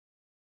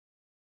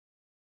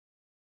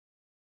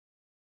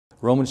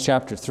Romans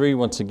chapter 3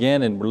 once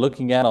again, and we're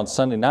looking at on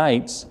Sunday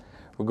nights,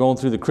 we're going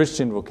through the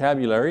Christian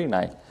vocabulary, and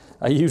I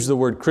use the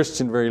word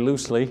Christian very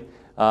loosely.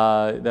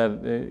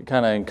 That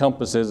kind of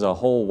encompasses a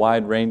whole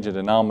wide range of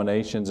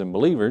denominations and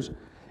believers.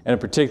 And in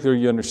particular,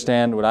 you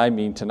understand what I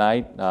mean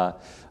tonight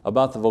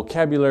about the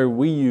vocabulary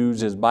we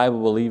use as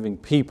Bible-believing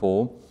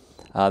people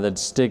that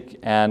stick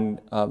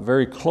and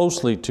very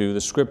closely to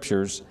the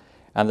Scriptures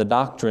and the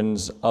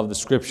doctrines of the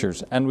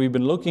Scriptures. And we've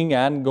been looking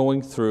at and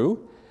going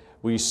through.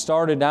 We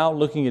started out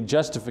looking at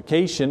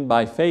justification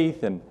by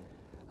faith and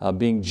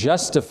being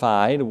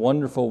justified, a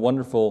wonderful,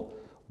 wonderful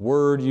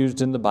word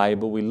used in the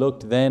Bible. We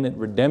looked then at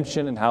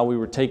redemption and how we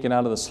were taken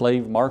out of the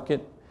slave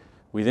market.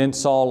 We then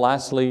saw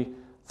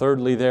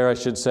thirdly there I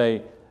should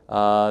say,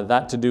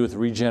 that to do with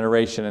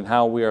regeneration and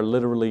how we are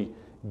literally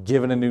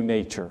given a new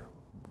nature.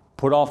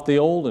 Put off the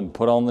old and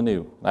put on the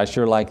new. I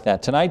sure like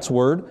that. Tonight's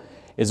word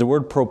is the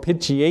word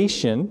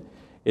propitiation.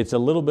 It's a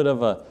little bit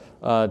of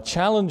a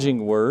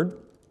challenging word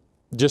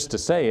just to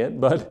say it,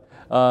 but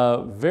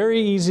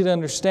very easy to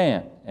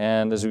understand.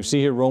 And as we see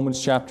here,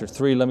 Romans chapter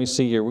 3, let me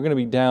see here. We're going to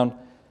be down,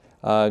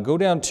 go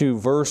down to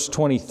verse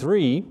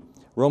 23.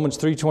 Romans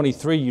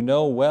 3:23, you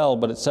know well,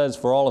 but it says,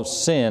 "For all have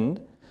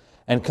sinned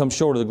and come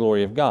short of the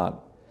glory of God,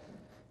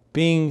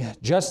 being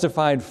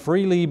justified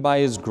freely by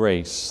His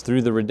grace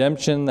through the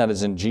redemption that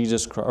is in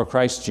Jesus or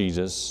Christ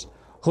Jesus,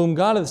 whom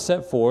God hath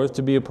set forth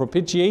to be a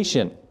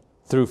propitiation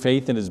through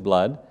faith in His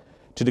blood,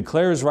 to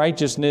declare His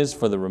righteousness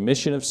for the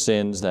remission of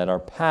sins that are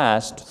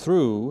passed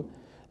through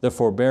the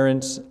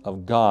forbearance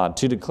of God.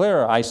 To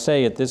declare, I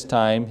say at this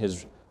time,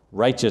 His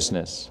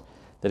righteousness,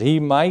 that He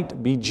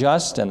might be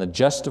just and the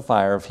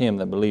justifier of him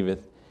that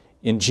believeth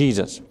in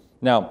Jesus."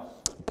 Now,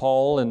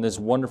 Paul, in this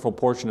wonderful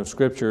portion of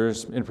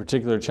Scriptures, in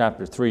particular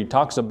chapter 3,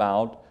 talks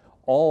about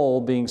all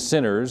being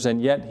sinners,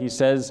 and yet he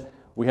says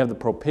we have the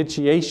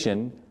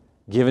propitiation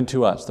given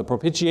to us. The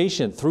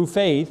propitiation through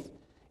faith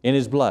in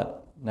His blood.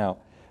 Now,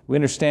 we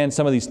understand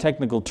some of these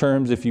technical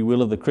terms, if you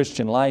will, of the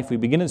Christian life. We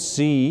begin to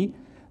see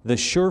the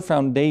sure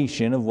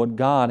foundation of what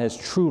God has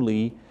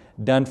truly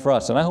done for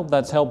us. And I hope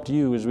that's helped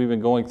you as we've been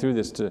going through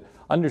this to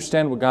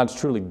understand what God's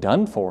truly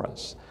done for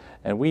us.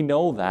 And we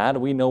know that.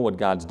 We know what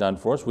God's done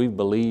for us. We've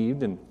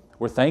believed and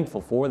we're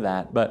thankful for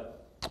that.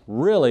 But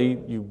really,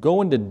 you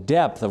go into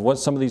depth of what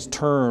some of these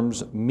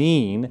terms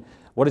mean.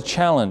 What a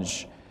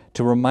challenge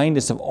to remind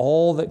us of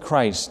all that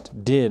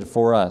Christ did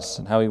for us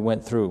and how He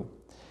went through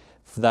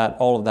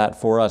all of that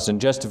for us. And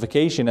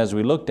justification, as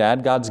we looked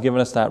at, God's given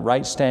us that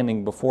right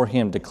standing before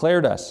Him,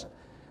 declared us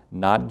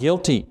not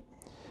guilty.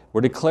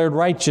 We're declared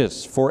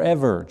righteous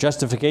forever.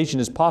 Justification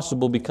is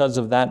possible because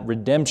of that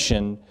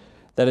redemption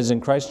that is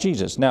in Christ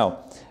Jesus. Now,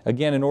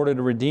 again, in order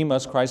to redeem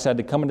us, Christ had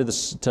to come into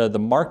the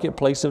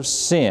marketplace of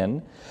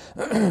sin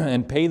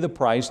and pay the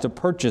price to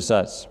purchase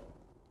us.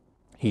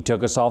 He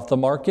took us off the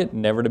market,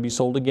 never to be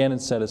sold again,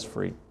 and set us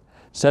free.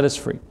 Set us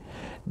free.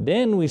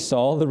 Then we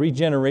saw the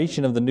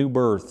regeneration of the new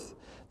birth.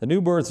 The new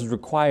birth is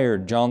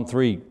required, John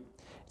 3.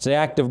 It's the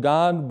act of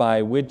God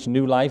by which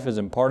new life is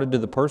imparted to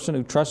the person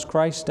who trusts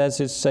Christ as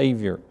his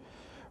Savior.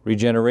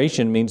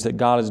 Regeneration means that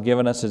God has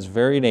given us His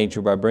very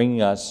nature by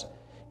bringing us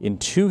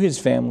into His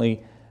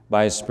family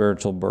by His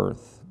spiritual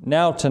birth.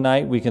 Now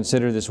tonight we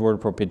consider this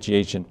word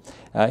propitiation.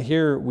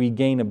 Here we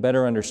gain a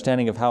better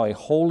understanding of how a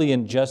holy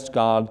and just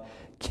God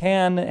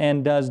can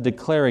and does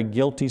declare a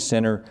guilty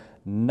sinner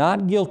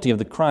not guilty of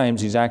the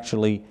crimes he's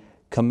actually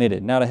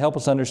committed. Now, to help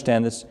us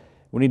understand this,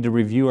 we need to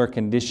review our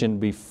condition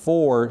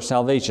before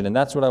salvation. And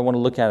that's what I want to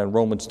look at in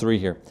Romans 3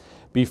 here.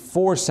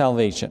 Before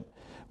salvation,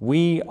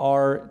 we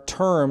are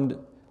termed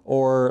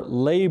or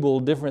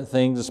labeled different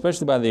things,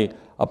 especially by the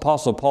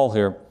Apostle Paul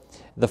here.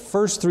 The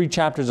first 3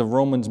 chapters of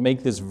Romans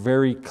make this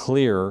very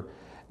clear,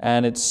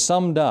 and it's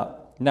summed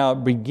up. Now,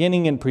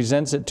 beginning and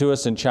presents it to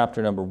us in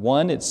chapter number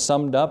 1. It's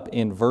summed up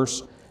in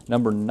verse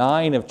number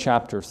 9 of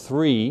chapter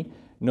 3.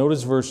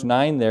 Notice verse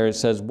 9 there. It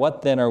says,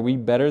 "What then, are we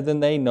better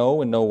than they?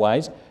 No, in no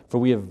wise. For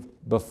we have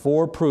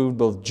before proved,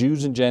 both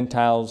Jews and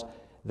Gentiles,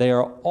 they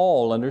are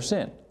all under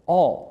sin."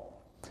 All.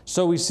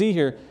 So we see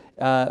here,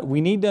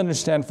 we need to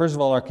understand, first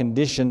of all, our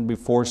condition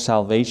before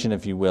salvation,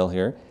 if you will,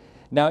 here.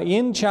 Now,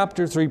 in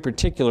chapter 3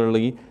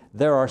 particularly,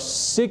 there are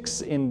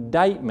 6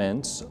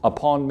 indictments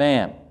upon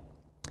man.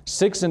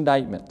 6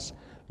 indictments.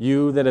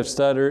 You that have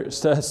studied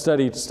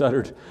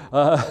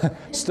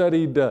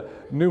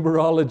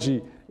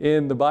numerology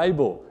in the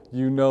Bible,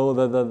 you know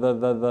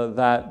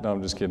that, no,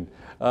 I'm just kidding.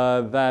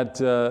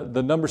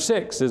 The number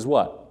 6 is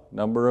what?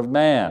 Number of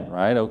man,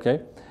 right?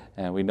 Okay.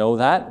 And we know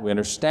that, we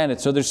understand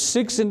it. So there's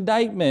 6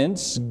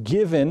 indictments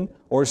given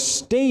or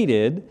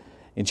stated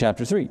in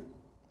chapter 3.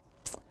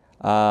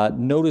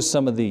 Notice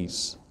some of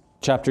these.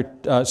 Chapter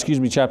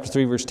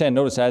 3, verse 10.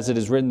 Notice, as it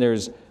is written, there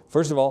is,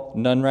 first of all,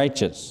 none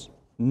righteous.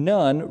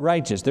 None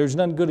righteous. There's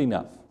none good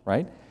enough,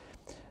 right?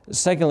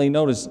 Secondly,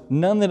 notice,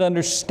 none that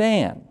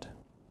understand.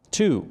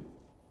 2.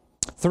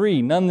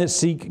 3, none that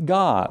seek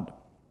God.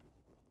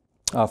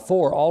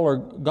 4, all are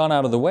gone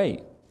out of the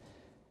way.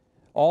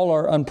 All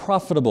are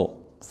unprofitable.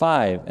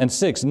 5 and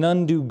 6,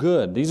 none do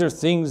good. These are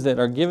things that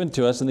are given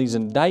to us in these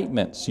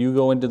indictments. You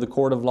go into the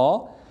court of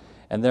law,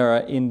 and there are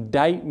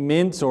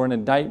indictments or an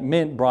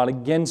indictment brought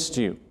against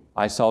you.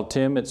 I saw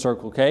Tim at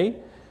Circle K,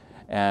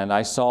 and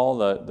I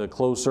saw the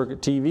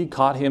closed-circuit TV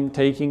caught him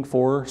taking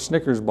 4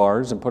 Snickers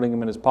bars and putting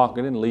them in his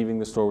pocket and leaving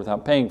the store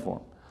without paying for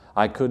them.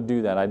 I could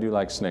do that. I do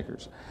like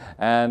Snickers.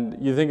 And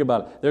you think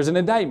about it. There's an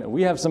indictment.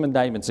 We have some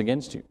indictments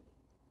against you.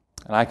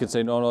 And I could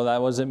say, no,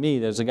 that wasn't me.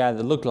 There's a guy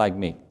that looked like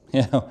me.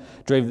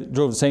 Drove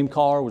the same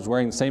car, was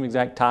wearing the same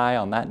exact tie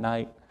on that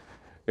night.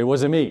 It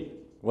wasn't me.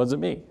 It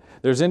wasn't me.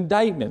 There's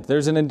indictment.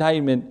 There's an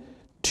indictment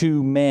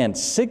to man.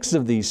 6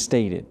 of these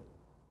stated.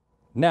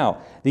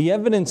 Now, the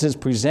evidence is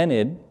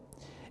presented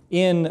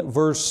in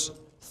verse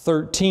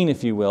 13,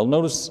 if you will.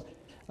 Notice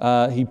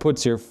he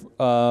puts here,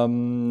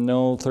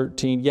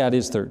 13. Yeah, it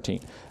is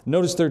 13.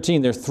 Notice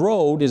 13, their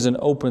throat is an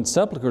open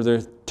sepulchre.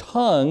 Their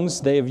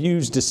tongues, they have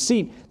used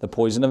deceit. The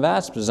poison of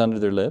asps is under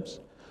their lips,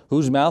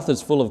 whose mouth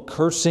is full of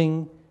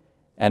cursing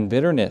and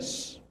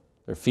bitterness.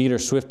 Their feet are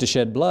swift to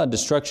shed blood.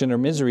 Destruction or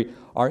misery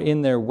are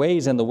in their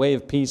ways, and the way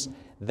of peace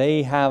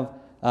they have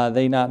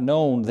they not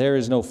known. There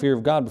is no fear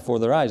of God before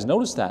their eyes.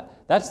 Notice that.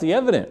 That's the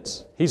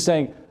evidence. He's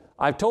saying,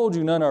 I've told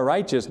you none are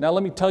righteous. Now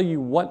let me tell you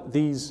what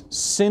these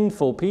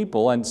sinful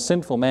people and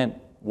sinful men,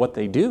 what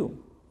they do.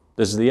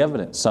 This is the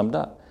evidence summed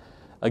up.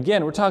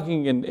 Again, we're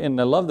talking, and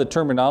I love the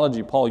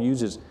terminology Paul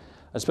uses,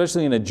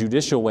 especially in a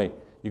judicial way.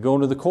 You go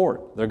into the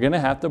court, they're going to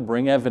have to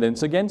bring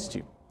evidence against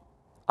you.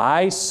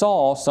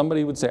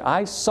 Somebody would say,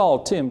 I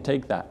saw Tim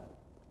take that.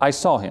 I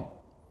saw him.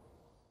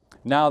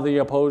 Now the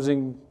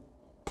opposing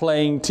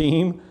playing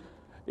team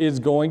is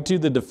going to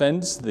the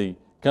defense,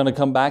 going to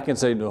come back and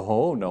say,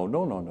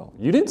 no,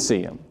 you didn't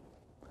see him.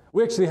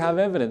 We actually have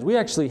evidence. We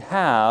actually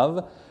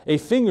have a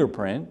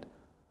fingerprint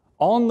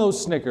on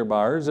those Snicker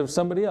bars of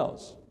somebody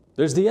else.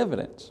 There's the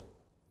evidence.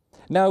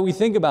 Now we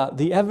think about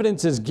the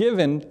evidence is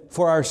given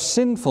for our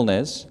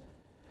sinfulness,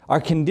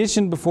 our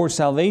condition before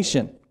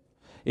salvation.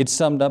 It's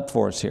summed up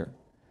for us here.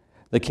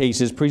 The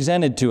case is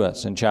presented to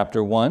us in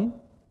chapter 1.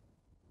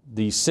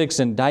 The 6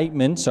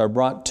 indictments are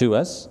brought to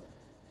us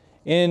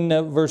in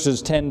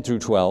verses 10 through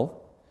 12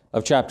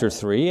 of chapter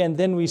 3. And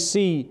then we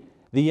see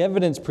the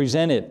evidence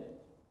presented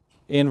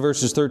in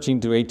verses 13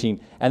 through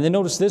 18. And then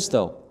notice this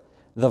though.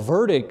 The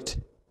verdict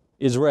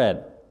is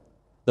read.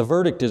 The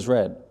verdict is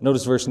read.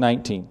 Notice verse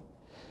 19.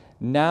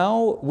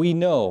 Now we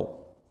know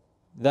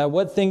that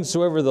what things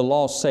soever the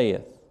law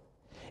saith,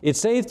 it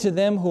saith to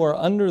them who are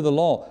under the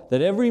law,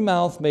 that every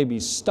mouth may be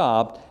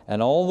stopped, and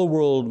all the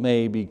world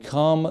may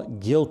become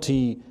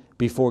guilty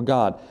before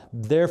God.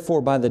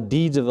 Therefore by the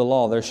deeds of the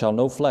law there shall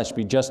no flesh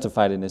be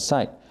justified in his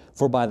sight.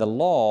 For by the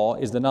law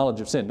is the knowledge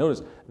of sin.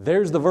 Notice,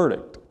 there's the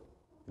verdict.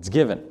 It's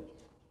given.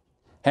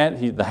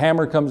 The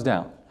hammer comes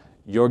down.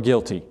 You're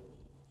guilty.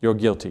 You're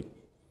guilty.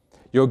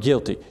 You're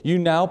guilty. You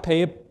now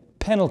pay a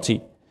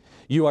penalty.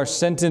 You are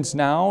sentenced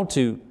now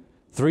to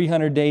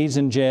 300 days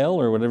in jail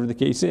or whatever the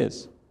case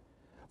is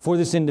for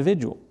this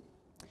individual.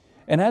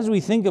 And as we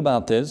think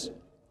about this,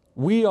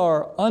 we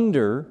are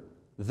under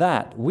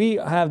that. We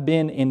have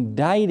been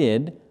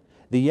indicted,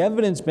 the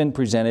evidence been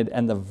presented,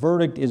 and the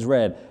verdict is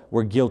read.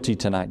 We're guilty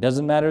tonight.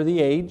 Doesn't matter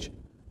the age,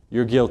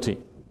 you're guilty.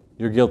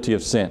 You're guilty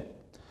of sin.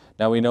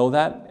 Now we know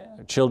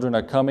that. Children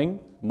are coming.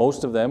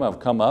 Most of them have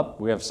come up.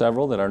 We have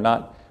several that are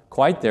not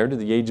quite there to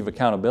the age of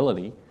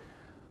accountability.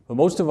 But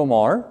most of them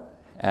are.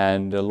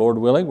 And Lord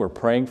willing, we're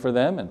praying for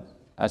them and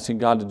asking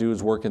God to do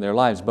His work in their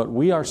lives. But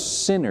we are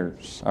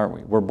sinners, aren't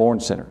we? We're born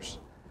sinners.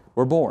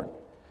 We're born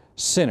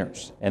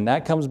sinners. And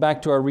that comes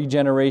back to our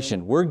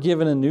regeneration. We're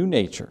given a new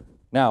nature.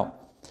 Now,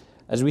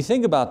 as we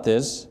think about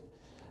this,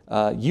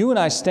 you and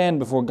I stand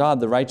before God,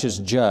 the righteous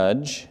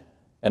judge,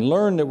 and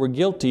learn that we're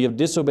guilty of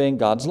disobeying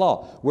God's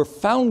law. We're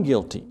found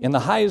guilty in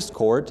the highest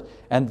court,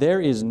 and there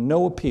is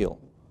no appeal.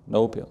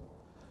 No appeal.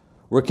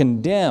 We're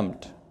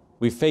condemned.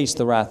 We face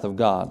the wrath of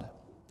God.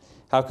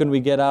 How can we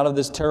get out of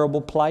this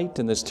terrible plight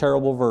and this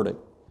terrible verdict?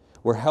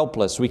 We're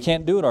helpless. We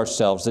can't do it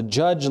ourselves. The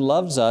judge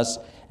loves us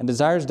and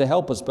desires to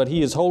help us, but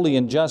he is holy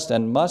and just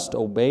and must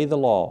obey the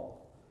law.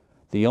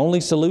 The only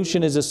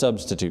solution is a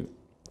substitute.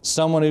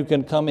 Someone who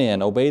can come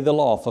in, obey the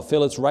law,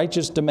 fulfill its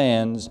righteous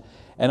demands,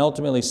 and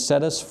ultimately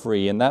set us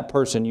free. And that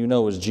person you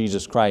know is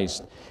Jesus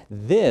Christ.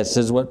 This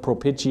is what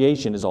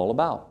propitiation is all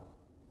about.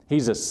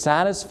 He's a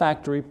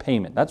satisfactory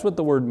payment. That's what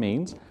the word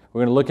means. We're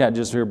going to look at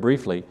just here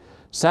briefly.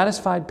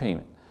 Satisfied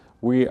payment.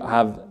 We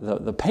have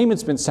the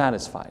payment's been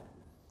satisfied.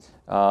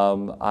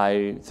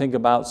 I think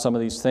about some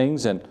of these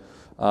things and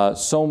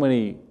so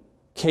many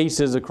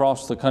cases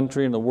across the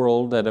country and the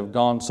world that have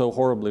gone so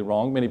horribly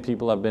wrong. Many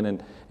people have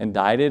been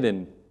indicted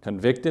and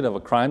convicted of a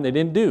crime they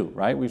didn't do,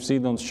 right? We've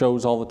seen those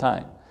shows all the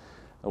time.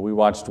 We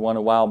watched one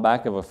a while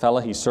back of a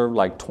fella, he served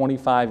like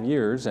 25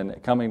 years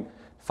and coming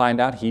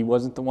find out he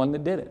wasn't the one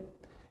that did it.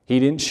 He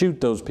didn't shoot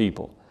those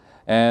people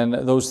and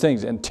those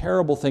things, and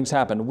terrible things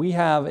happen. We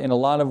have in a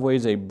lot of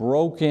ways a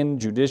broken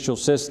judicial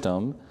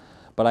system,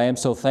 but I am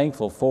so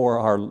thankful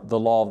for the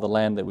law of the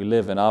land that we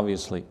live in,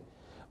 obviously.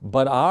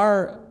 But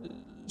our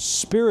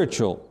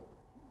spiritual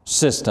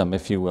system,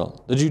 if you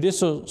will. The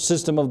judicial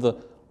system of the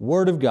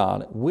Word of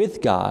God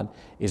with God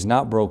is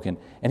not broken.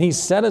 And He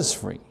set us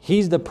free.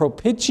 He's the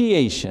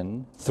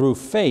propitiation through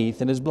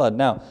faith in His blood.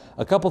 Now,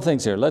 a couple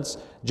things here. Let's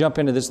jump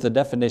into this, the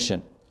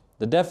definition.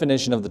 The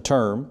definition of the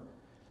term.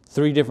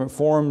 3 different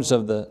forms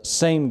of the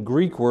same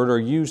Greek word are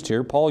used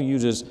here. Paul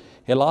uses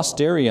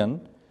hilasterion.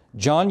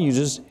 John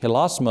uses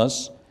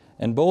hilasmos.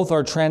 And both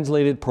are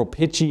translated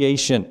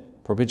propitiation.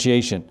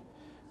 Propitiation.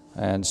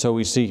 And so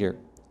we see here.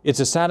 It's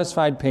a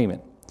satisfied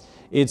payment.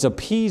 It's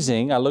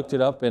appeasing, I looked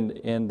it up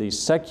in the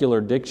secular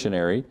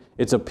dictionary,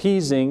 it's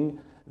appeasing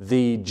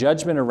the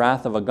judgment or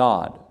wrath of a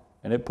god.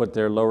 And it put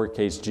there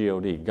lowercase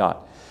g-o-d, God.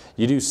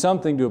 You do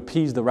something to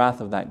appease the wrath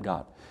of that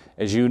God.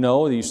 As you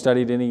know, you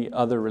studied any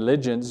other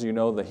religions, you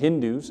know the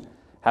Hindus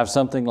have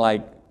something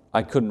like,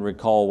 I couldn't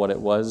recall what it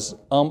was,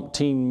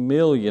 umpteen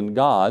million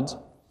gods.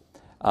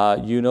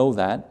 You know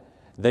that.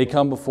 They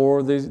come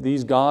before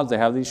these gods, they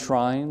have these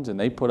shrines, and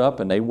they put up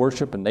and they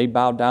worship and they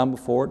bow down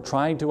before it,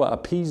 trying to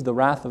appease the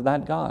wrath of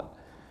that God.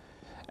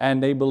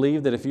 And they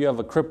believe that if you have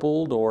a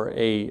crippled or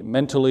a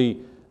mentally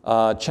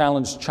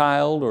challenged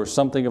child or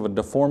something of a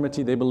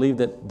deformity, they believe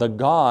that the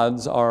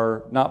gods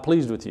are not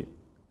pleased with you.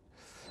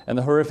 And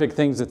the horrific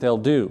things that they'll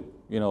do,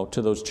 you know,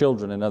 to those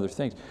children and other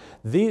things.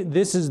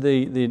 This is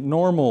the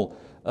normal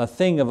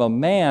thing of a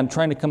man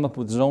trying to come up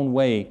with his own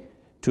way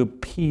to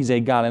appease a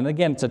God. And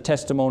again, it's a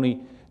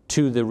testimony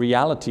to the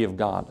reality of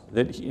God,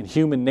 that in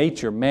human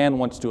nature, man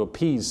wants to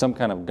appease some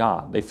kind of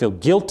God. They feel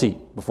guilty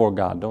before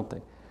God, don't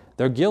they?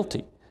 They're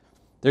guilty.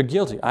 They're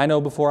guilty. I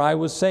know before I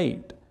was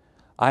saved,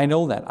 I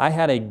know that. I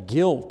had a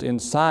guilt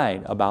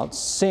inside about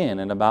sin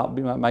and about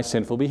my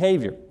sinful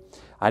behavior.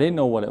 I didn't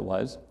know what it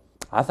was.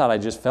 I thought I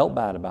just felt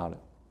bad about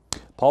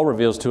it. Paul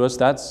reveals to us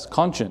that's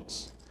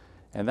conscience.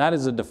 And that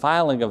is a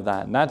defiling of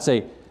that. And that's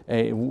a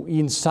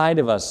inside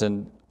of us.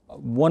 And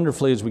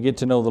wonderfully, as we get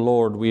to know the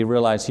Lord, we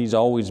realize He's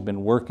always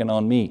been working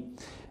on me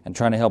and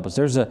trying to help us.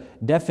 There's a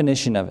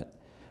definition of it.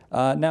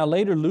 Now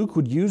later Luke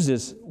would use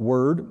this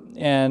word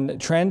and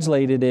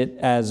translated it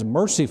as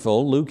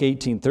merciful, Luke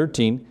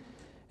 18:13.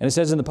 And it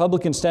says, and the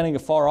publican standing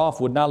afar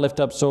off would not lift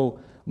up so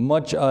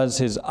much as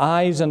his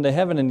eyes unto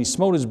heaven, and he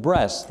smote his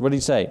breast. What did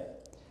he say?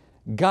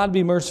 God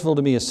be merciful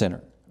to me, a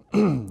sinner.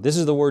 This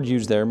is the word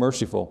used there,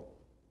 merciful.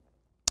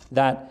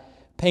 That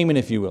payment,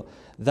 if you will.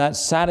 That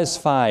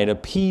satisfied,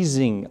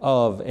 appeasing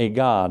of a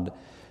God.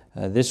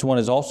 This one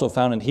is also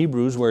found in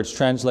Hebrews, where it's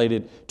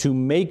translated to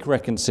make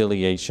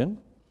reconciliation,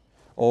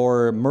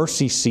 or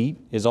mercy seat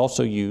is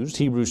also used.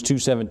 Hebrews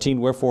 2:17,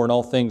 wherefore in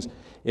all things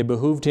it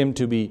behooved him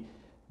to be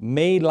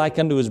made like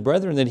unto his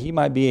brethren, that he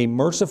might be a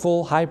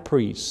merciful high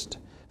priest,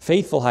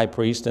 faithful high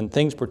priest in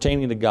things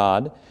pertaining to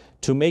God,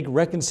 to make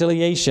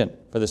reconciliation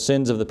for the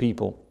sins of the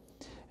people.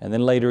 And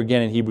then later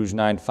again in Hebrews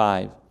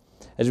 9:5.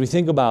 As we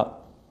think about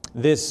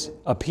this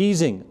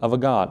appeasing of a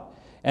God.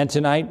 And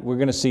tonight we're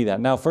going to see that.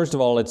 Now, first of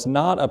all, it's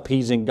not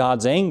appeasing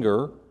God's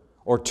anger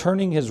or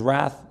turning His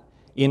wrath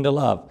into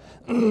love.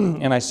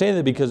 And I say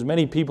that because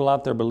many people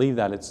out there believe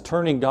that. It's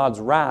turning God's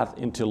wrath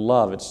into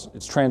love.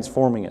 It's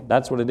transforming it.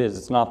 That's what it is.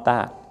 It's not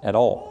that at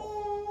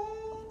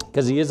all.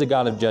 Because He is a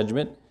God of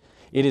judgment.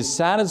 It is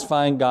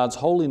satisfying God's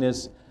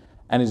holiness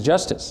and His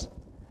justice.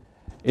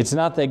 It's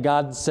not that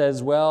God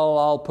says, well,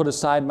 I'll put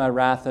aside my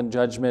wrath and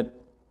judgment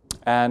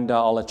and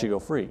I'll let you go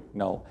free.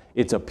 No,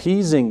 it's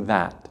appeasing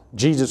that.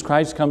 Jesus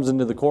Christ comes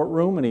into the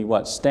courtroom and He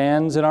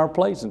stands in our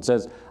place and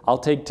says, I'll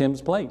take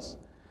Tim's place.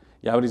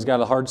 Yeah, but he's got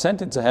a hard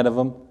sentence ahead of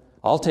him.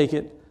 I'll take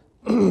it.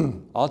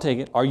 I'll take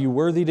it. Are you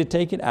worthy to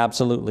take it?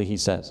 Absolutely, He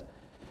says.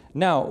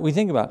 Now, we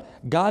think about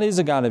it. God is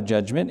a God of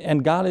judgment,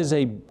 and God is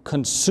a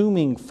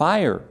consuming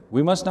fire.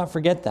 We must not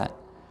forget that.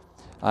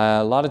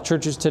 A lot of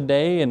churches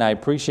today, and I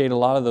appreciate a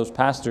lot of those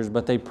pastors,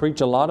 but they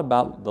preach a lot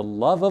about the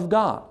love of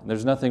God.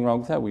 There's nothing wrong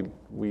with that.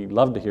 We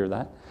love to hear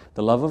that.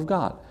 The love of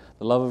God.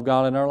 The love of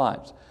God in our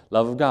lives.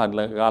 Love of God.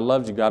 God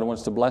loves you. God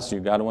wants to bless you.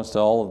 God wants to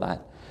all of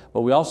that.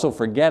 But we also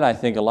forget, I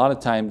think, a lot of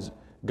times,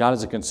 God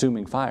is a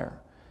consuming fire.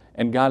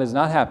 And God is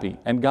not happy.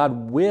 And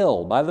God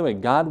will, by the way,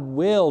 God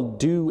will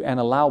do and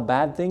allow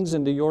bad things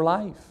into your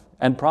life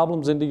and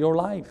problems into your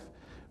life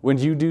when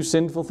you do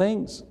sinful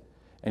things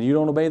and you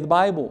don't obey the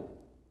Bible.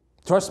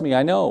 Trust me,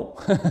 I know.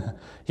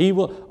 He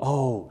will,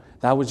 oh,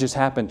 that was just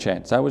happen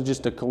chance. That was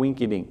just a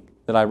coinkydink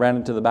that I ran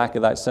into the back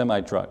of that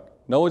semi-truck.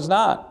 No, it's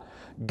not.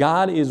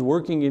 God is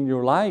working in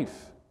your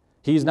life.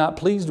 He's not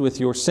pleased with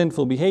your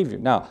sinful behavior.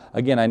 Now,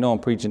 again, I know I'm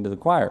preaching to the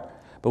choir,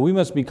 but we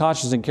must be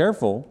cautious and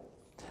careful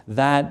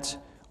that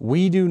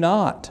we do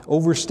not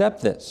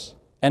overstep this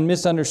and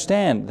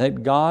misunderstand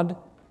that God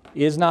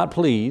is not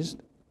pleased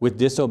with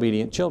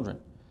disobedient children.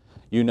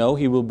 You know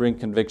He will bring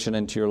conviction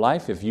into your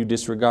life. If you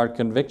disregard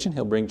conviction,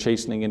 He'll bring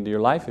chastening into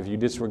your life. If you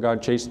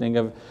disregard chastening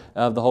of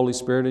the Holy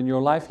Spirit in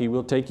your life, He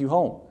will take you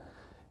home.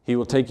 He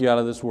will take you out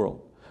of this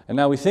world. And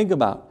now we think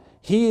about,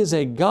 He is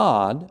a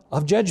God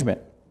of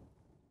judgment.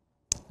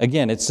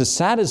 Again, it's the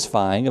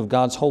satisfying of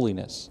God's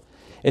holiness.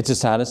 It's a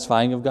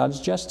satisfying of God's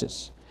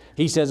justice.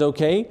 He says,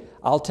 okay,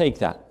 I'll take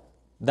that.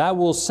 That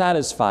will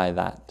satisfy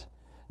that.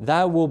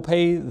 That will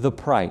pay the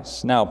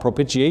price. Now,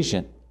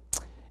 propitiation.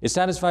 It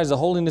satisfies the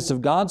holiness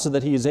of God so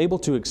that He is able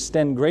to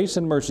extend grace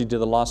and mercy to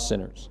the lost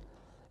sinners.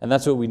 And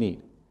that's what we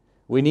need.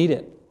 We need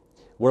it.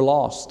 We're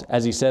lost.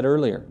 As He said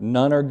earlier,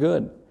 none are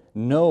good.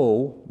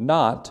 No,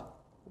 not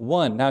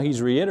one. Now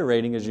He's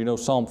reiterating, as you know,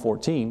 Psalm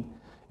 14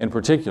 in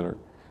particular.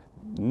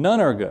 None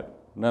are good.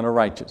 None are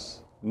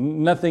righteous.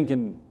 Nothing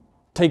can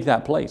take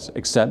that place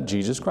except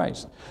Jesus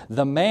Christ.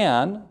 The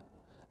man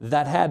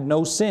that had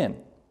no sin,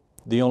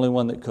 the only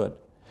one that could.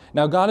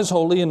 Now God is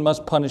holy and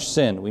must punish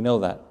sin. We know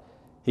that.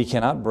 He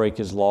cannot break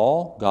His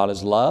law. God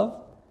is love.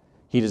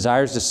 He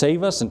desires to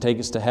save us and take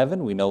us to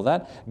heaven. We know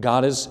that.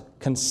 God is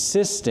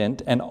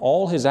consistent and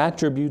all His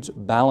attributes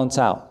balance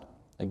out.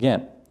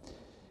 Again,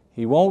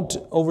 He won't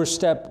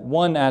overstep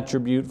one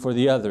attribute for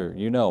the other.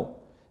 You know,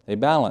 they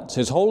balance.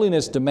 His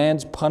holiness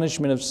demands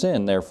punishment of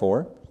sin,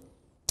 therefore.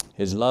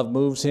 His love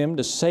moves Him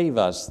to save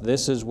us.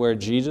 This is where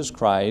Jesus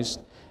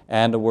Christ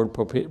and the word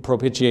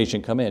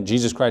propitiation come in.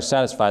 Jesus Christ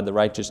satisfied the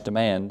righteous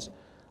demands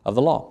of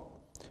the law.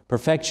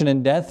 Perfection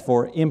in death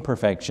for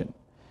imperfection.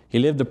 He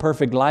lived a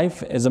perfect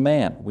life as a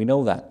man. We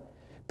know that.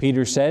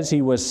 Peter says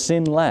He was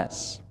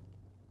sinless.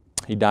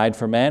 He died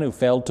for man who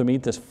failed to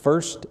meet the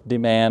first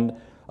demand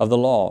of the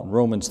law.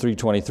 Romans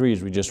 3:23,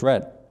 as we just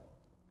read.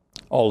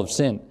 All have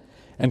sinned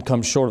and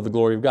come short of the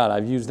glory of God.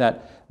 I've used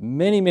that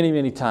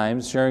many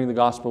times sharing the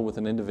gospel with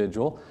an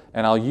individual,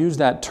 and I'll use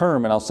that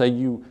term and I'll say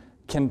you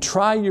can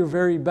try your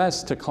very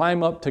best to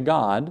climb up to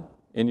God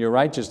in your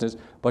righteousness,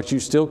 but you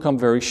still come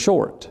very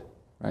short,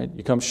 right?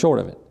 You come short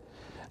of it.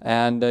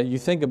 And you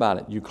think about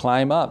it. You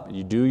climb up.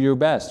 You do your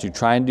best. You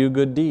try and do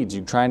good deeds.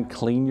 You try and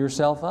clean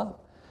yourself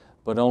up,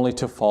 but only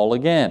to fall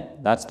again.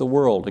 That's the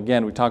world.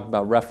 Again, we talked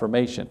about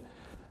reformation.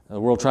 The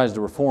world tries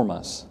to reform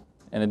us,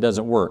 and it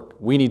doesn't work.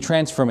 We need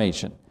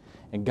transformation,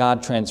 and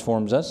God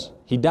transforms us.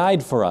 He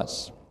died for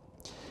us.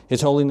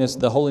 His holiness,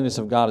 the holiness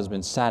of God has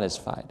been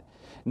satisfied.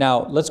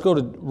 Now, let's go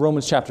to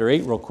Romans chapter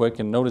 8 real quick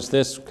and notice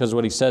this, because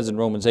what he says in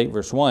Romans 8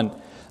 verse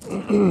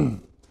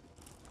 1,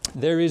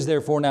 there is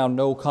therefore now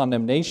no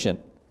condemnation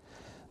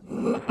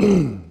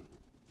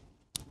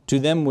to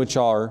them which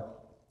are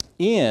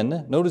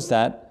in, notice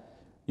that,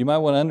 you might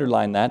want to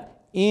underline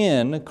that,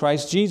 in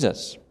Christ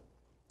Jesus,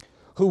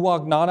 who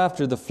walk not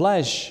after the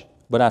flesh,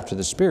 but after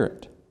the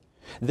Spirit.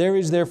 There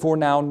is therefore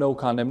now no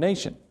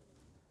condemnation.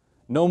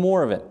 No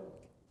more of it.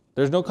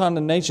 There's no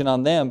condemnation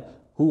on them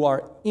who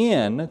are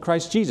in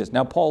Christ Jesus.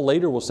 Now, Paul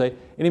later will say,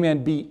 any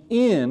man be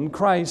in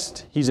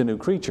Christ, he's a new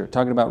creature,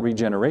 talking about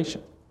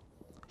regeneration.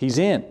 He's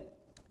in.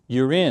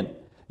 You're in.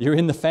 You're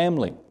in the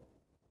family.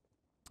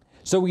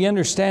 So we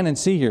understand and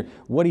see here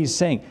what he's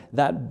saying,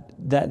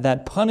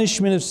 that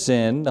punishment of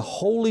sin, the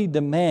holy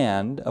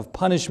demand of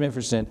punishment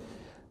for sin,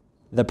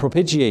 the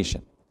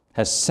propitiation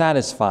has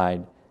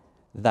satisfied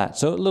that.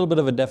 So a little bit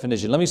of a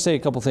definition. Let me say a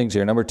couple things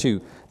here. Number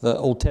 2, the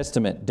Old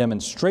Testament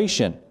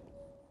demonstration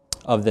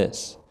of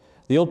this.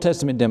 The Old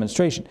Testament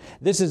demonstration.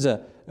 This is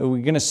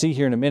we're going to see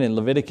here in a minute in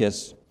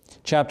Leviticus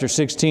chapter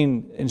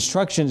 16,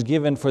 instructions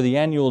given for the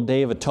annual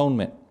Day of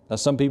Atonement. Now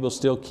some people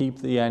still keep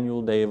the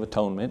annual Day of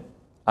Atonement.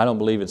 I don't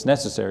believe it's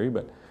necessary,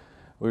 but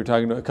we were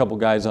talking to a couple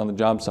guys on the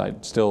job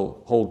site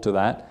still hold to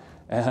that.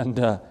 And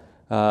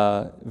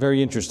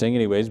very interesting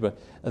anyways, but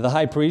the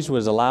high priest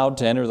was allowed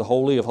to enter the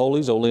Holy of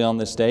Holies only on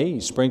this day. He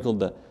sprinkled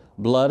the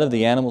blood of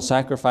the animal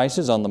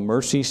sacrifices on the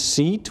mercy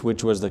seat,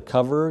 which was the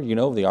cover,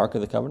 of the Ark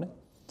of the Covenant.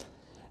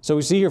 So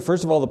we see here,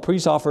 first of all, the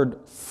priest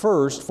offered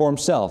first for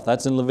himself.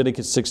 That's in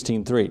Leviticus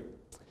 16:3.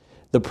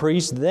 The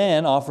priest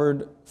then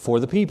offered for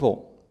the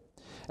people.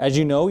 As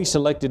you know, he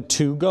selected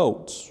 2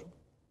 goats.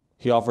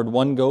 He offered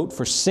 1 goat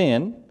for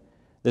sin.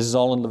 This is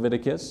all in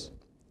Leviticus,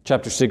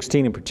 chapter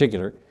 16 in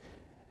particular.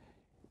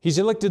 He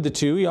selected the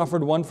 2. He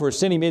offered 1 for a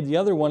sin. He made the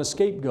other one a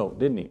scapegoat,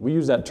 didn't he? We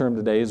use that term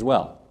today as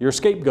well. You're a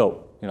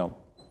scapegoat,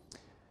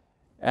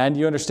 And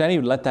you understand, he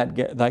would let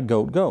that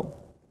goat go.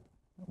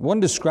 One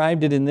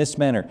described it in this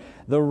manner: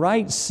 the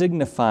rite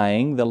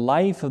signifying the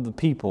life of the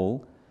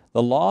people,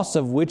 the loss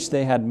of which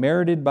they had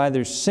merited by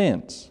their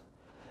sins,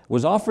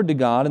 was offered to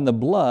God in the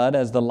blood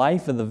as the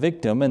life of the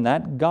victim, and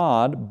that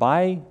God,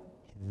 by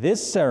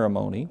this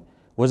ceremony,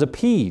 was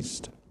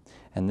appeased,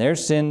 and their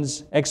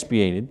sins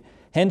expiated.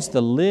 Hence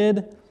the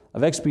lid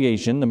of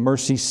expiation, the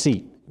mercy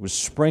seat. It was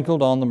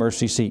sprinkled on the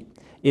mercy seat.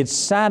 It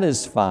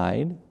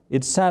satisfied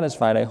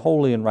a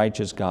holy and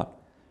righteous God.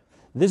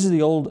 This is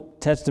the Old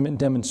Testament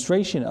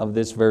demonstration of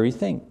this very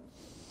thing.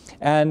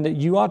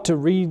 And you ought to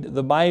read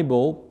the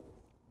Bible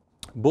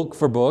book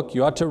for book.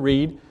 You ought to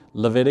read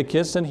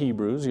Leviticus and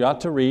Hebrews. You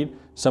ought to read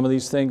some of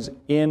these things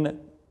in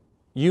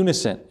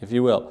unison, if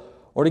you will,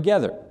 or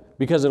together,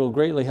 because it will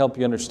greatly help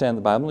you understand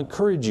the Bible and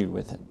encourage you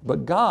with it.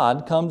 But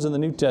God comes in the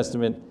New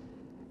Testament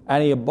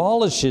and He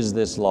abolishes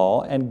this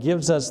law and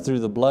gives us through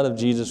the blood of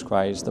Jesus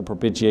Christ the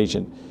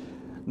propitiation.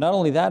 Not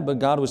only that, but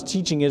God was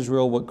teaching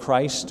Israel what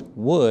Christ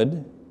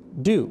would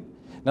do.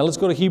 Now let's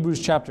go to Hebrews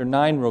chapter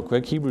 9 real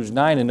quick. Hebrews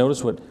 9, and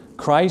notice what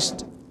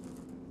Christ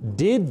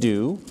did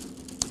do,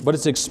 but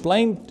it's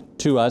explained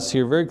to us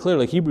here very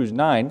clearly. Hebrews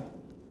 9.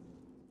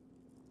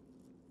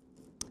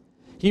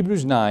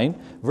 Hebrews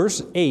 9,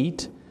 verse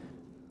 8,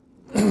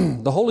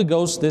 the Holy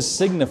Ghost this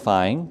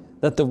signifying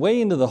that the way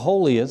into the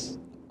holiest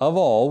of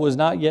all was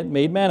not yet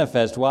made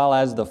manifest, while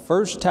as the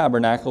first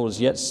tabernacle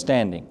was yet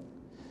standing,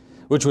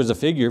 which was a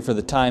figure for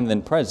the time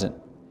then present,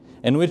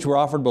 in which were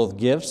offered both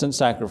gifts and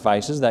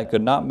sacrifices that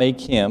could not make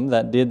him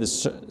that did the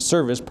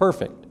service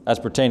perfect, as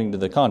pertaining to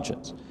the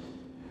conscience,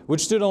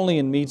 which stood only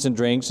in meats and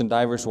drinks and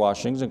divers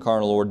washings and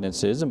carnal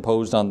ordinances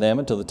imposed on them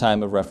until the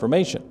time of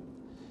Reformation.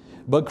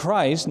 But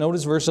Christ,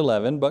 notice verse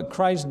 11, but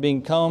Christ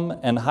being come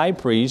and high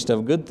priest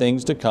of good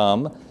things to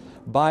come,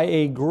 by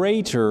a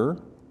greater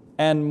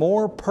and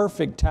more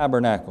perfect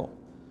tabernacle,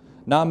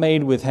 not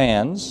made with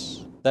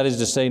hands, that is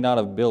to say, not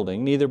of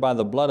building, neither by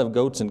the blood of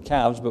goats and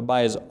calves, but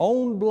by his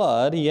own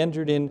blood he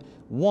entered in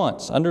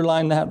once,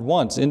 underline that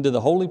once, into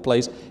the holy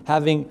place,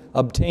 having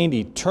obtained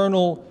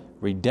eternal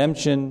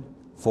redemption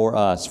for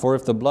us. For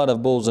if the blood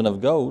of bulls and of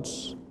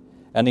goats,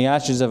 and the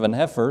ashes of an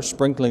heifer,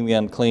 sprinkling the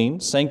unclean,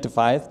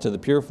 sanctifieth to the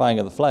purifying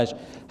of the flesh,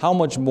 how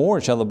much more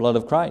shall the blood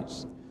of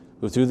Christ,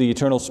 who through the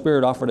eternal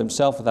Spirit offered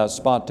himself without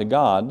spot to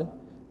God,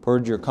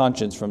 purge your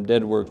conscience from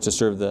dead works to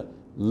serve the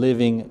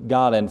living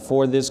God? And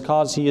for this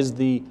cause he is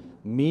the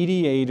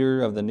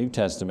mediator of the New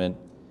Testament,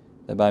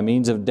 that by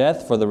means of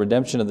death for the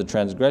redemption of the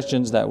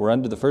transgressions that were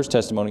under the first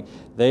testimony,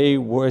 they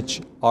which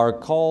are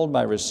called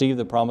might receive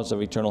the promise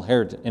of eternal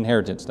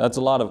inheritance. That's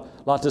a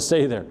lot to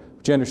say there.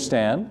 But you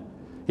understand?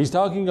 He's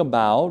talking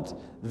about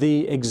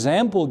the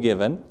example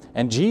given,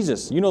 and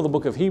Jesus, you know the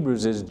book of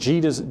Hebrews is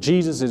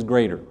Jesus is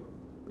greater.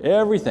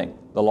 Everything.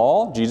 The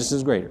law, Jesus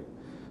is greater.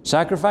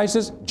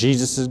 Sacrifices,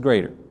 Jesus is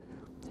greater.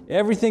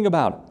 Everything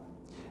about it.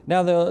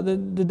 Now the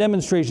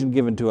demonstration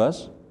given to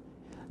us,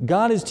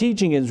 God is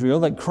teaching Israel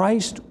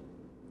that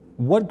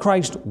what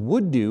Christ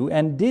would do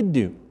and did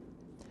do.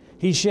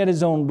 He shed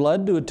his own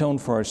blood to atone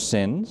for our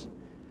sins.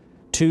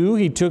 2,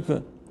 he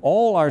took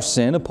all our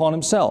sin upon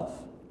himself.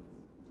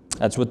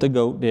 That's what the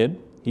goat did.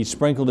 He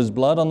sprinkled his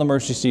blood on the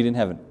mercy seat in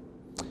heaven.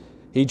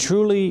 He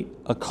truly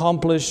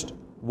accomplished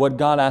what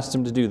God asked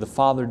him to do. The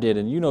Father did.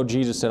 And you know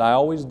Jesus said, I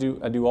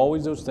do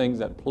always those things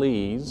that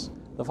please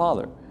the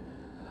Father.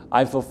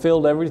 I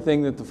fulfilled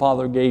everything that the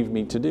Father gave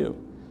me to do.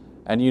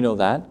 And you know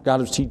that.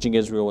 God was teaching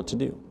Israel what to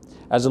do.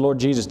 As the Lord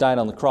Jesus died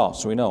on the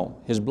cross, we know,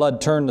 his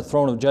blood turned the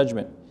throne of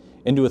judgment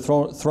into a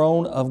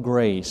throne of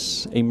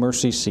grace, a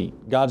mercy seat.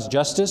 God's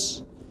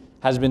justice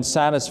has been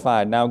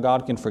satisfied. Now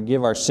God can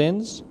forgive our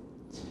sins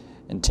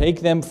and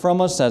take them from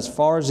us as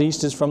far as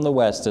east is from the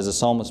west, as the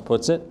psalmist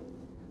puts it.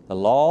 The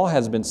law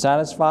has been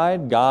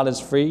satisfied. God is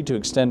free to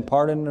extend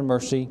pardon and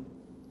mercy.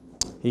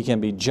 He can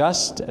be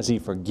just as he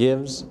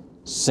forgives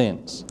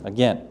sins.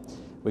 Again,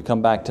 we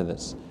come back to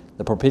this,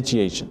 the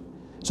propitiation.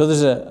 So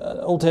there's an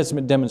Old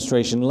Testament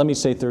demonstration. Let me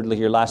say thirdly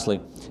here, lastly,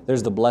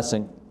 there's the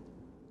blessing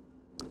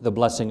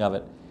of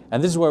it.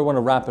 And this is where I want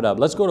to wrap it up.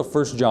 Let's go to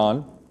 1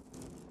 John,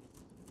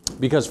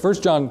 because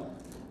 1 John,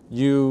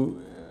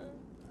 you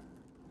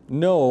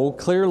know,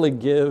 clearly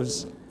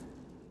gives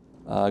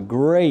a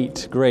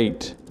great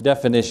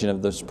definition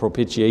of this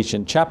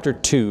propitiation. Chapter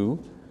 2,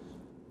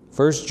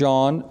 1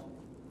 John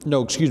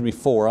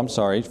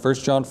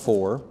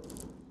 4.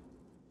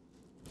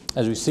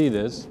 As we see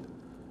this,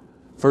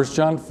 1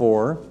 John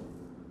 4.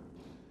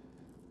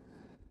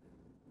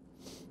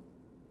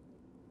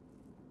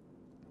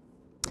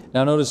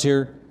 Now notice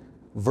here,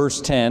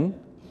 verse 10.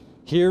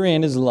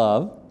 Herein is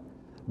love,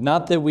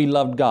 not that we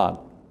loved God,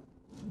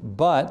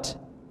 but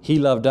he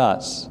loved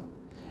us,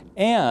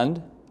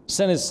 and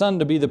sent his Son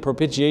to be the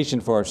propitiation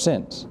for our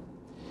sins.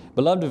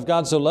 Beloved, if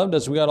God so loved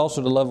us, we ought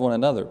also to love one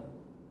another.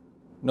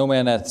 No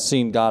man hath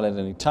seen God at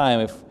any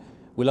time. If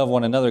we love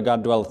one another,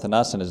 God dwelleth in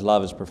us, and his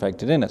love is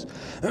perfected in us.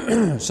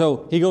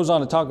 So he goes on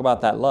to talk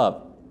about that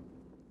love.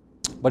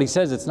 But he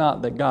says it's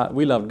not that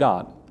we love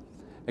God.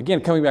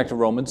 Again, coming back to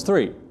Romans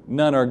 3.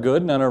 None are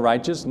good, none are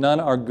righteous, none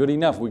are good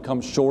enough. We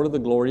come short of the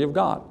glory of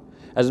God.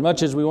 As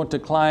much as we want to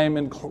climb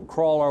and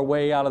crawl our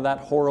way out of that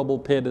horrible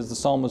pit, as the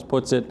psalmist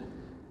puts it,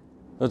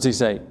 what's he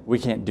say? We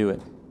can't do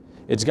it.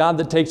 It's God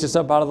that takes us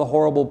up out of the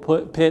horrible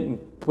pit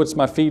and puts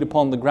my feet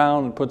upon the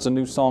ground and puts a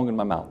new song in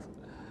my mouth.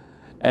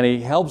 And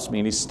he helps me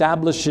and he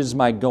establishes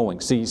my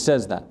going. See, he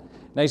says that.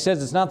 Now he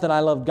says it's not that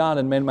I love God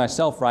and made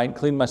myself right,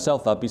 cleaned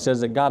myself up. He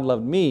says that God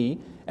loved me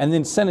and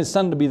then sent his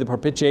Son to be the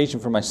propitiation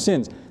for my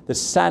sins, the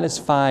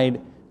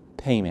satisfied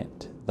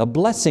payment, the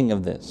blessing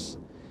of this,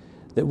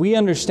 that we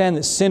understand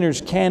that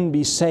sinners can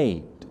be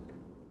saved.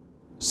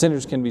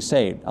 Sinners can be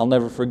saved. I'll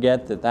never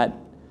forget that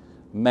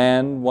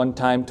man one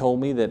time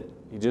told me that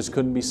he just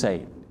couldn't be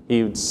saved. He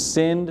had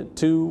sinned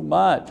too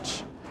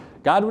much.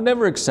 God would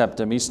never accept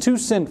him. He's too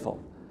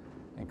sinful.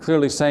 And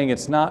clearly saying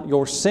it's not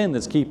your sin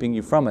that's keeping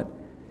you from it.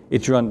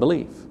 It's your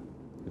unbelief.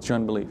 It's your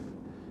unbelief.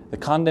 The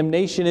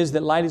condemnation is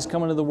that light is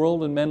come into the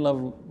world and men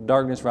love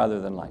darkness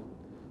rather than light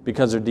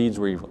because their deeds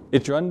were evil.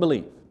 It's your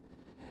unbelief.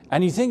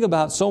 And you think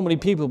about so many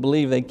people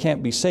believe they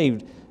can't be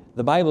saved.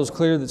 The Bible is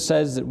clear that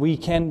says that we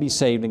can be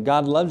saved and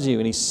God loves you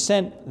and he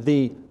sent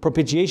the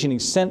propitiation. He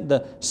sent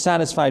the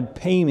satisfied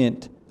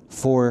payment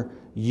for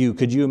you.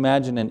 Could you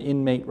imagine an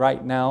inmate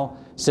right now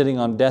sitting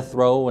on death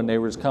row, and they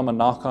was come a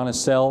knock on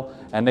his cell,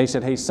 and they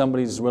said, hey,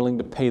 somebody's willing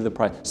to pay the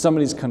price.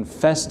 Somebody's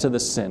confessed to the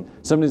sin.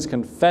 Somebody's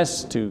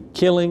confessed to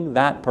killing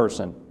that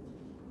person.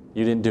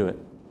 You didn't do it.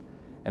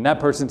 And that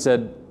person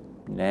said,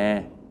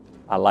 nah,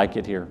 I like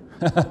it here.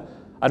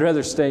 I'd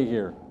rather stay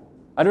here.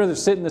 I'd rather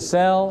sit in the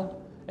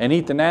cell and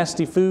eat the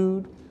nasty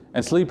food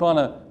and sleep on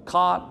a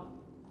cot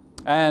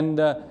and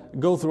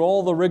go through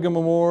all the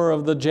rigmarole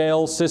of the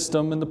jail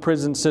system and the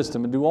prison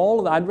system and do all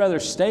of that. I'd rather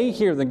stay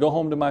here than go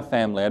home to my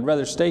family. I'd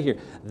rather stay here.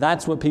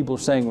 That's what people are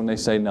saying when they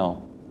say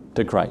no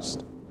to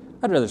Christ.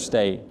 I'd rather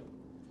stay.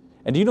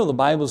 And do you know the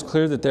Bible's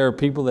clear that there are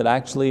people that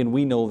actually, and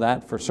we know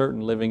that for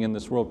certain living in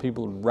this world,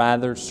 people would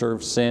rather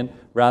serve sin,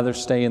 rather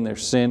stay in their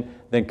sin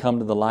than come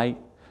to the light.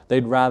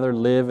 They'd rather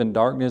live in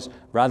darkness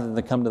rather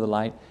than come to the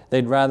light.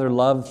 They'd rather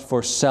love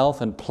for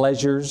self and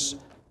pleasures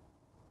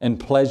and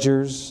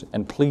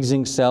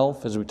pleasing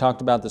self, as we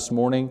talked about this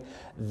morning,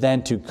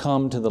 than to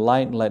come to the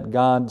light and let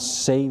God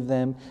save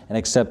them and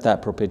accept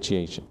that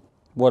propitiation.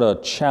 What a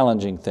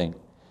challenging thing.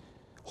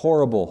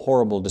 Horrible,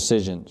 horrible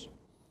decisions.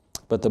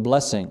 But the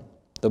blessing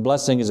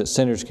is that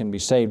sinners can be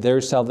saved. There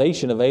is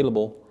salvation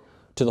available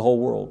to the whole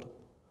world.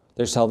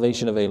 There's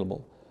salvation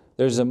available.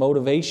 There's a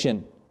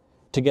motivation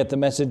to get the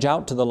message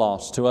out to the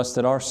lost, to us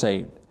that are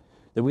saved,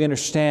 that we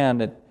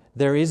understand that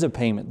there is a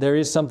payment. There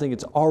is something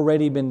that's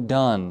already been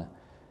done.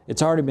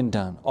 It's already been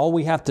done. All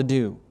we have to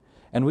do.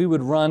 And we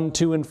would run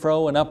to and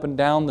fro and up and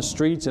down the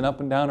streets and up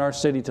and down our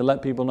city to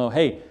let people know,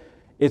 hey,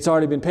 it's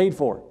already been paid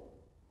for.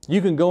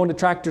 You can go into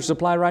Tractor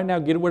Supply right now,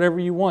 get whatever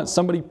you want.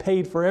 Somebody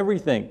paid for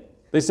everything.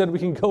 They said we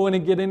can go in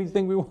and get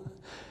anything we want.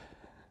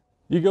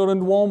 You go to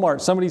Walmart.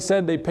 Somebody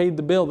said they paid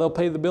the bill. They'll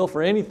pay the bill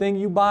for anything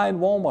you buy in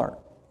Walmart.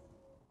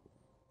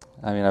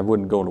 I mean, I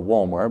wouldn't go to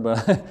Walmart,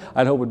 but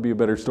I'd hope it'd be a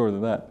better store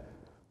than that.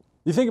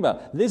 You think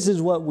about it. This is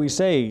what we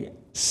say.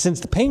 Since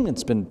the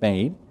payment's been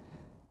made,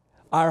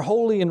 our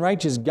holy and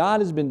righteous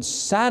God has been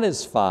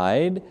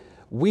satisfied.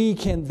 We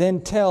can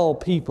then tell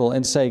people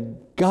and say,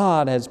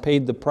 God has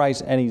paid the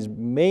price and He's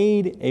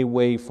made a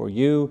way for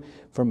you,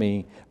 for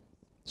me.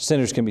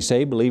 Sinners can be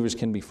saved. Believers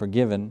can be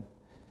forgiven.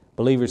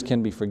 Believers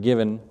can be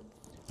forgiven.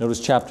 Notice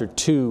chapter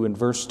 2 and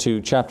verse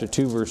 2. Chapter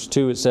 2, verse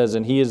 2, it says,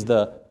 and He is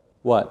the,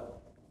 what?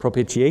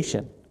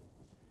 Propitiation.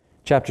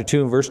 Chapter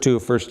 2 and verse 2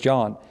 of 1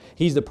 John.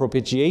 He's the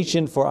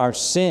propitiation for our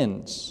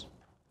sins.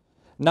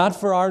 Not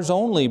for ours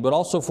only, but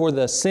also for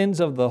the sins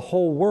of the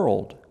whole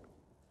world.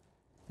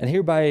 And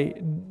hereby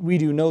we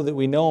do know that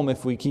we know Him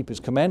if we keep His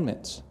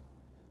commandments.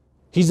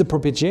 He's the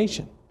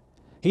propitiation.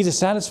 He's a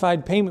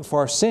satisfied payment for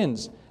our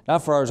sins.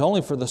 Not for ours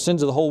only, for the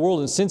sins of the whole world.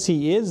 And since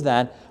He is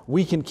that,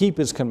 we can keep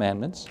His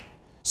commandments.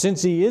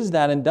 Since He is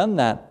that and done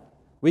that,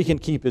 we can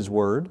keep His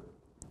word.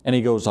 And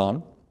He goes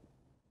on.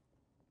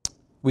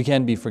 We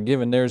can be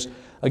forgiven. There's,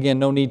 again,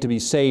 no need to be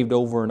saved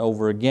over and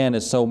over again,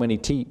 as so many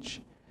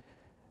teach.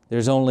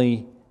 There's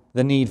only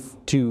the need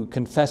to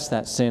confess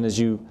that sin, as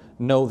you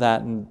know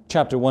that. In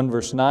chapter 1,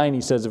 verse 9, He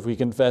says, if we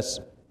confess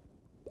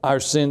our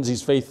sins,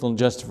 He's faithful and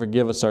just to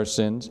forgive us our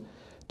sins,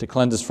 to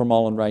cleanse us from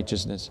all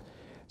unrighteousness.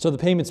 So the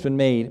payment's been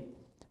made.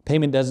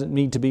 Payment doesn't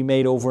need to be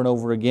made over and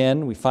over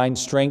again. We find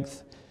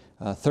strength,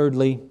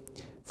 thirdly,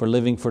 for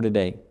living for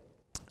today.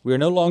 We are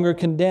no longer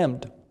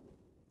condemned.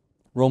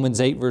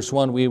 Romans 8, verse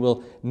 1, we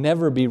will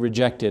never be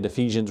rejected.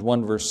 Ephesians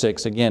 1, verse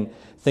 6, again,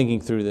 thinking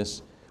through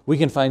this. We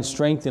can find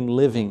strength in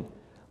living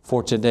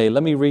for today.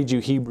 Let me read you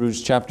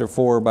Hebrews chapter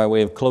 4 by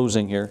way of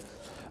closing here.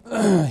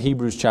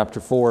 Hebrews chapter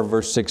 4,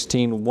 verse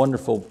 16,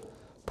 wonderful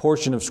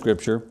portion of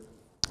Scripture.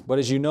 But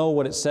as you know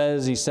what it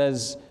says, he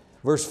says,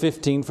 verse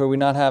 15, for we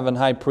not have an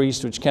high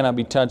priest which cannot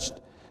be touched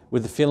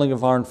with the feeling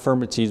of our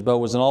infirmities, but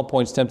was in all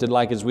points tempted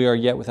like as we are,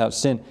 yet without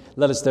sin.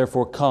 Let us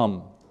therefore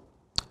come.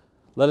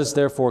 Let us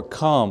therefore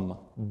come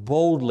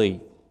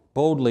boldly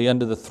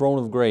under the throne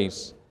of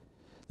grace,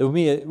 that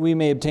we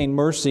may obtain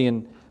mercy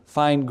and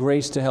find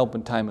grace to help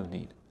in time of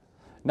need.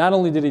 Not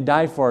only did He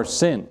die for our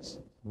sins,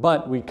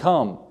 but we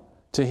come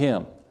to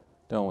Him,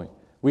 don't we?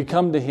 We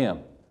come to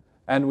Him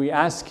and we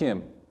ask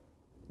Him.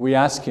 We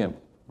ask Him,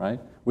 right?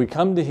 We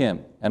come to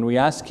Him and we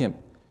ask Him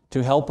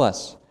to help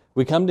us.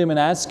 We come to Him and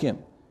ask Him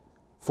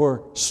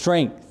for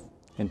strength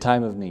in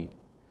time of need.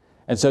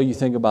 And so you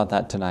think about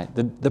that tonight.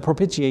 The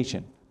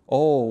propitiation.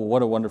 Oh,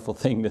 what a wonderful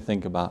thing to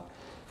think about.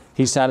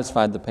 He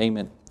satisfied the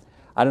payment.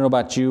 I don't know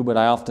about you, but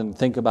I often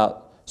think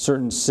about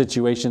certain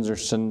situations or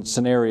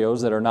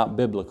scenarios that are not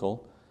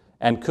biblical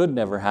and could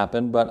never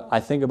happen, but I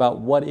think about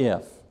what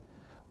if?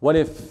 What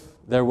if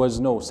there was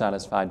no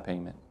satisfied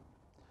payment?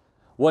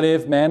 What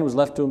if man was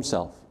left to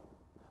himself?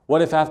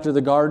 What if after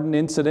the garden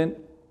incident,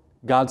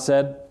 God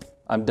said,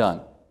 I'm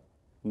done,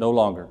 no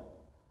longer?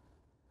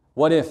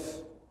 What if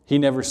He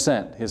never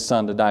sent His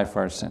Son to die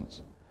for our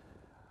sins?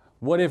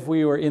 What if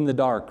we were in the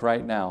dark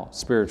right now,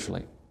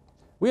 spiritually?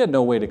 We had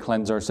no way to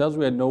cleanse ourselves.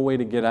 We had no way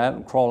to get out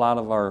and crawl out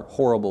of our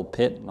horrible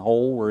pit and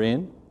hole we're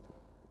in.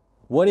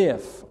 What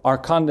if our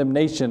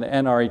condemnation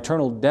and our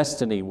eternal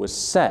destiny was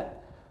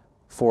set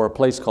for a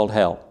place called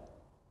hell?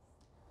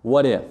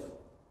 What if?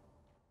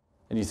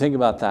 And you think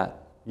about that.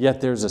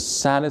 Yet there's a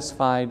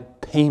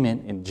satisfied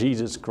payment in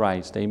Jesus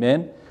Christ.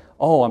 Amen?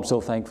 Oh, I'm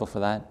so thankful for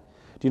that.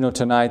 Do you know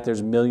tonight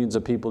there's millions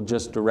of people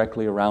just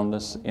directly around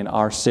us in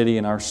our city,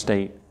 in our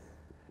state,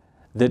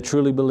 that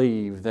truly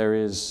believe there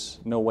is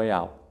no way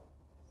out.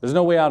 There's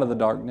no way out of the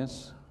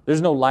darkness.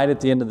 There's no light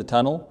at the end of the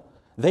tunnel.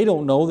 They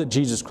don't know that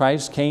Jesus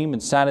Christ came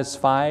and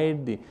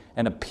satisfied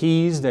and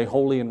appeased a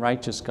holy and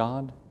righteous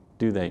God,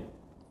 do they?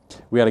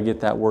 We got to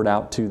get that word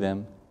out to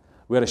them.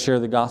 We got to share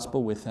the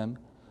gospel with them.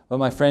 But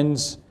my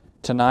friends,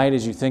 tonight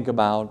as you think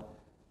about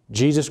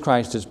Jesus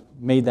Christ has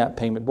made that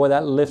payment, boy,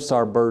 that lifts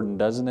our burden,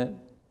 doesn't it?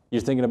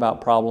 You're thinking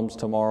about problems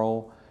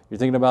tomorrow. You're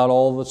thinking about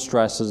all the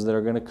stresses that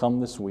are going to come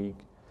this week.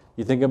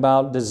 You think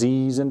about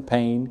disease and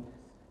pain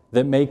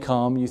that may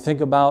come. You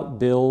think about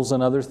bills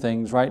and other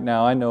things right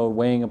now, I know,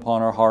 weighing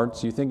upon our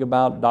hearts. You think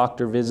about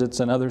doctor visits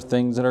and other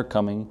things that are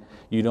coming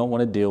you don't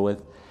want to deal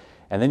with.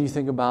 And then you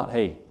think about,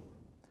 hey,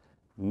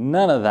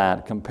 none of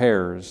that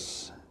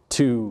compares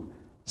to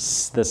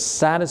the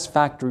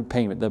satisfactory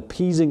payment, the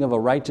appeasing of a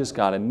righteous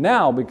God. And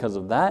now, because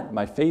of that,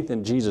 my faith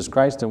in Jesus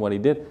Christ and what He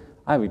did,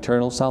 I have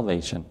eternal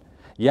salvation.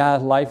 Yeah,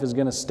 life is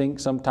going to stink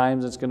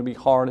sometimes. It's going to be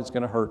hard. It's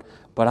going to hurt.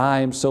 But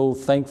I am so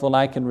thankful and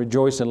I can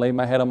rejoice and lay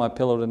my head on my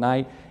pillow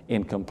tonight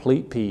in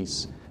complete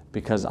peace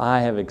because I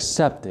have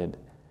accepted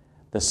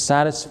the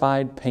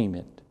satisfied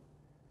payment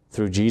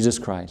through Jesus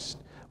Christ.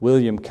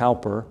 William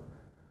Cowper,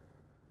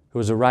 who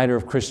was a writer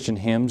of Christian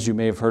hymns, you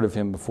may have heard of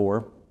him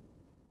before.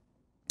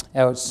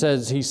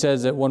 He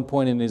says at one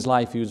point in his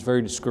life he was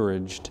very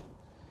discouraged.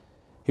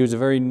 He was a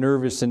very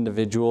nervous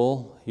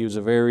individual. He was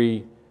a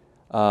very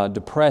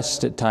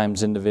depressed at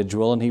times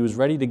individual, and he was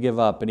ready to give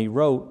up. And he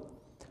wrote,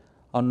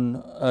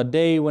 "On a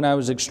day when I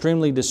was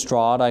extremely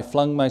distraught, I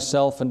flung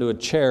myself into a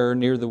chair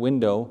near the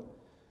window,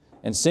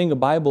 and seeing a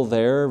Bible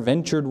there,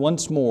 ventured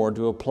once more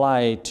to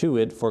apply to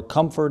it for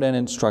comfort and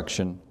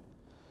instruction.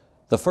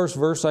 The first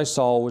verse I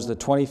saw was the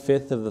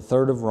 25th of the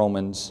 3rd of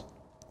Romans,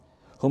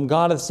 whom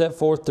God hath set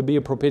forth to be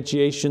a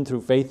propitiation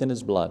through faith in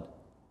His blood.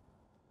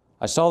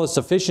 I saw the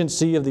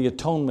sufficiency of the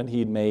atonement He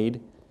had made,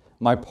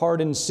 my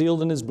pardon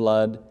sealed in His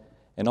blood,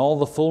 and all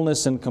the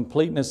fullness and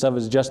completeness of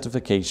His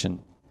justification.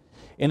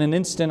 In an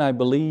instant I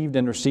believed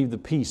and received the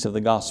peace of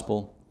the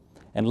gospel."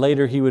 And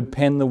later he would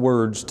pen the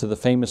words to the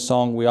famous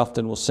song we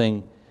often will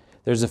sing,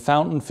 "There's a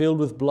fountain filled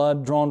with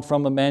blood drawn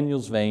from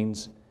Emmanuel's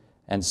veins,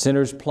 and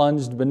sinners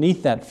plunged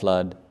beneath that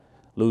flood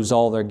lose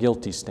all their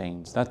guilty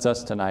stains." That's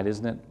us tonight,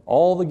 isn't it?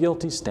 All the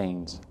guilty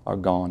stains are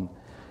gone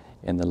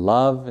in the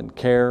love and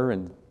care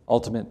and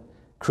ultimate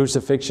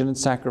crucifixion and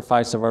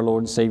sacrifice of our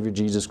Lord and Savior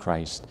Jesus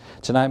Christ.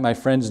 Tonight, my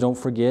friends, don't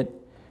forget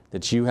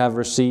that you have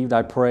received,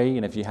 I pray,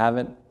 and if you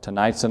haven't,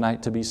 tonight's the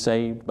night to be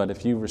saved. But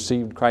if you've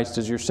received Christ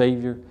as your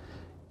Savior,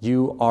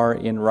 you are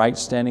in right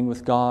standing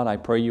with God. I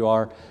pray you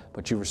are,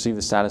 but you've received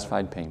the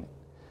satisfied payment.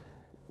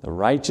 The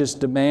righteous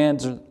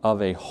demands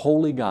of a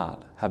holy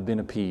God have been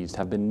appeased,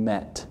 have been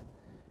met.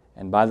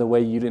 And by the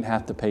way, you didn't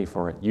have to pay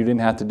for it. You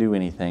didn't have to do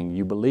anything.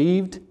 You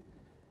believed,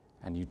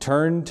 and you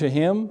turned to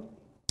Him,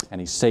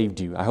 and He saved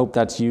you. I hope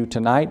that's you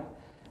tonight,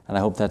 and I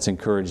hope that's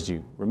encouraged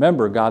you.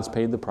 Remember, God's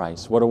paid the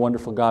price. What a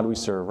wonderful God we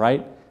serve,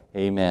 right?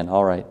 Amen.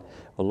 All right.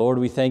 Well, Lord,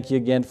 we thank You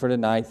again for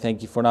tonight.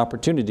 Thank You for an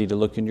opportunity to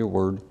look in Your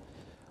Word.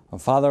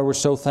 And Father, we're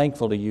so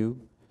thankful to You.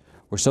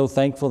 We're so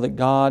thankful that,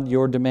 God,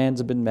 Your demands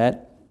have been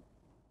met.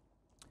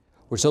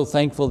 We're so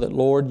thankful that,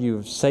 Lord,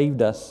 You've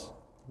saved us.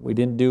 We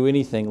didn't do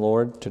anything,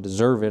 Lord, to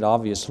deserve it,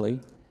 obviously.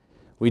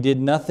 We did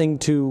nothing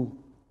to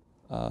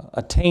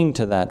attain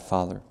to that,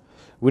 Father.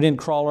 We didn't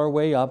crawl our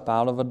way up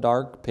out of a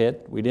dark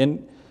pit. We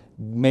didn't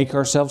make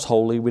ourselves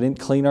holy. We didn't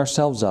clean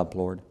ourselves up,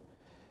 Lord.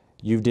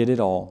 You did it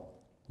all.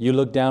 You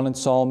looked down and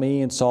saw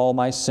me and saw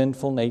my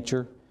sinful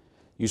nature.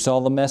 You saw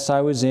the mess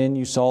I was in.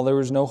 You saw there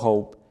was no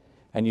hope.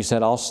 And You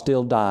said, I'll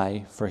still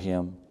die for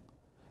him.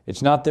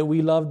 It's not that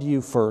we loved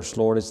You first,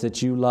 Lord. It's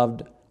that You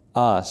loved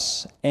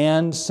us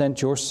and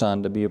sent Your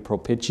Son to be a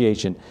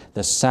propitiation,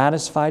 the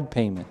satisfied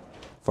payment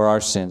for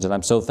our sins. And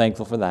I'm so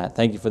thankful for that.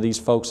 Thank You for these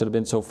folks that have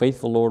been so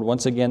faithful, Lord,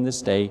 once again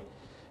this day.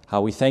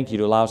 How we thank You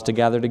to allow us to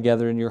gather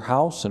together in Your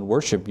house and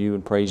worship You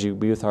and praise You.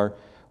 Be with our,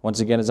 once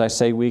again, as I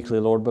say weekly,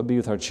 Lord, but be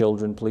with our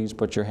children. Please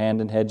put Your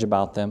hand and hedge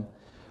about them.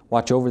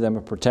 Watch over them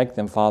and protect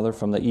them, Father,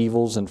 from the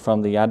evils and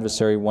from the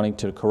adversary wanting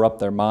to corrupt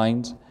their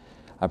minds.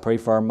 I pray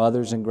for our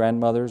mothers and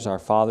grandmothers, our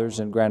fathers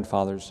and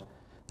grandfathers.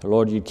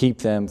 Lord, You'd keep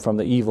them from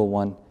the evil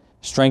one.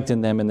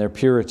 Strengthen them in their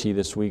purity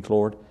this week,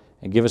 Lord,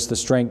 and give us the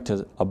strength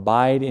to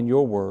abide in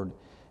Your Word,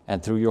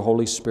 and through Your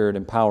Holy Spirit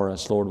empower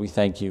us, Lord. We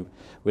thank You.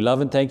 We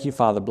love and thank You,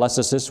 Father. Bless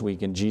us this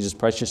week in Jesus'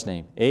 precious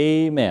name.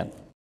 Amen.